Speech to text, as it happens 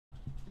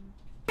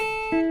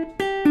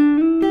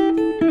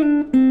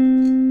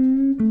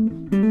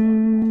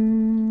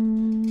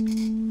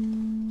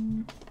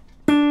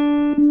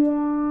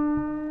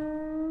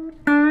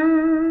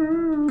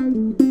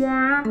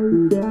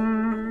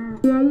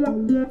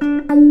Hi,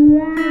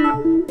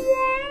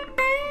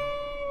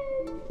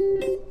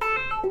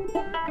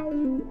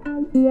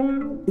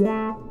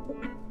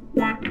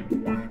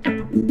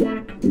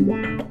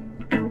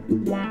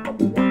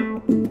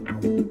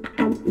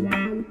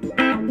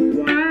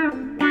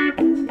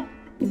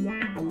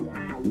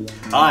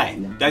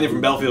 Daniel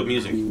from Belfield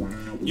Music.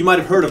 You might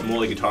have heard of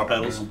Morley guitar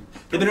pedals.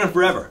 They've been around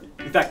forever.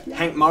 In fact,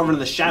 Hank Marvin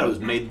and the Shadows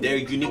made their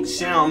unique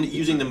sound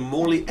using the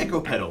Morley Echo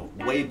pedal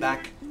way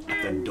back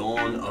at the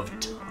dawn of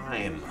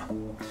time.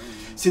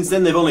 Since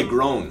then, they've only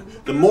grown.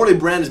 The Morley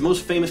brand is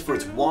most famous for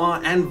its wah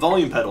and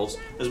volume pedals,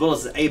 as well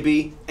as the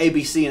AB,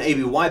 ABC, and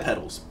ABY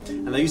pedals.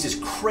 And they use this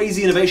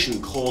crazy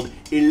innovation called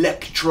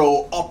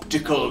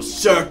electro-optical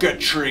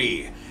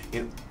circuitry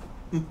in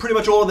pretty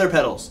much all of their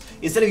pedals.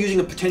 Instead of using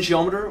a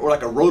potentiometer or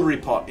like a rotary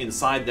pot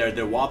inside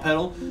their wah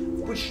pedal,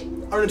 which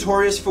are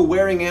notorious for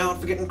wearing out,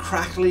 for getting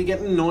crackly,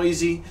 getting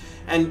noisy,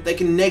 and they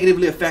can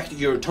negatively affect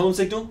your tone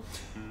signal,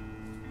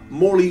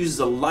 Morley uses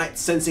a light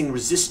sensing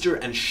resistor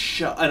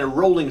and a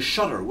rolling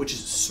shutter, which is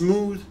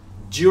smooth,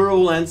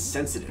 durable, and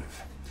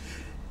sensitive.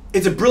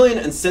 It's a brilliant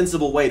and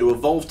sensible way to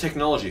evolve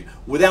technology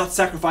without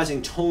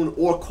sacrificing tone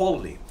or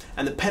quality,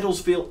 and the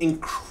pedals feel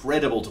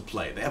incredible to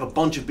play. They have a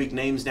bunch of big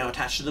names now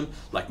attached to them,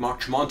 like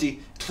Mark Tremonti,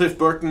 Cliff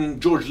Burton,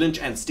 George Lynch,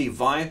 and Steve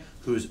Vai,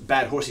 whose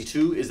Bad Horsie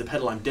 2 is the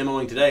pedal I'm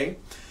demoing today.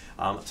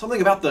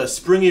 Something about the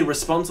springy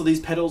response of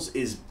these pedals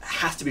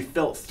has to be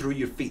felt through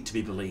your feet to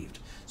be believed.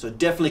 So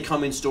definitely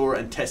come in store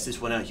and test this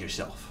one out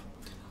yourself.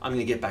 I'm going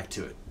to get back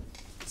to it.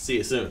 See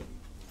you soon.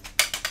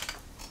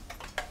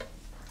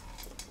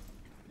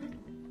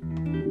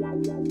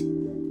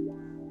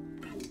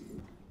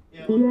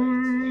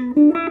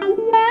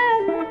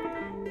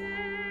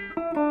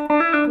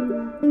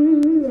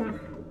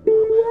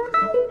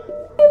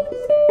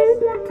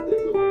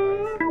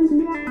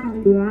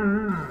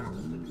 Yeah.